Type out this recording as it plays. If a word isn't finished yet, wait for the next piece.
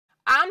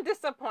I'm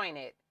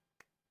disappointed.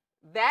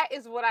 That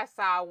is what I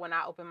saw when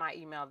I opened my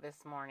email this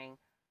morning.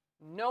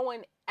 No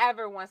one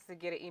ever wants to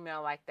get an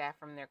email like that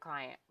from their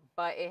client,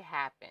 but it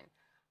happened.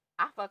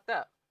 I fucked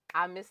up.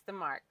 I missed the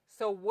mark.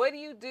 So what do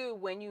you do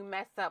when you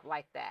mess up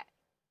like that?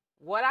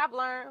 What I've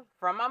learned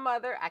from my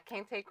mother, I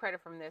can't take credit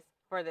from this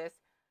for this.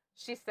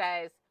 She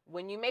says,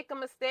 when you make a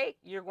mistake,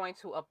 you're going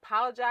to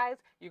apologize,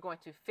 you're going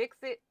to fix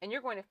it, and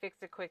you're going to fix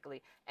it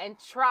quickly and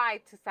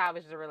try to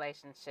salvage the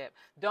relationship.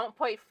 Don't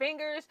point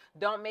fingers,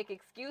 don't make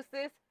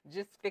excuses,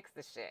 just fix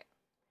the shit.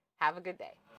 Have a good day.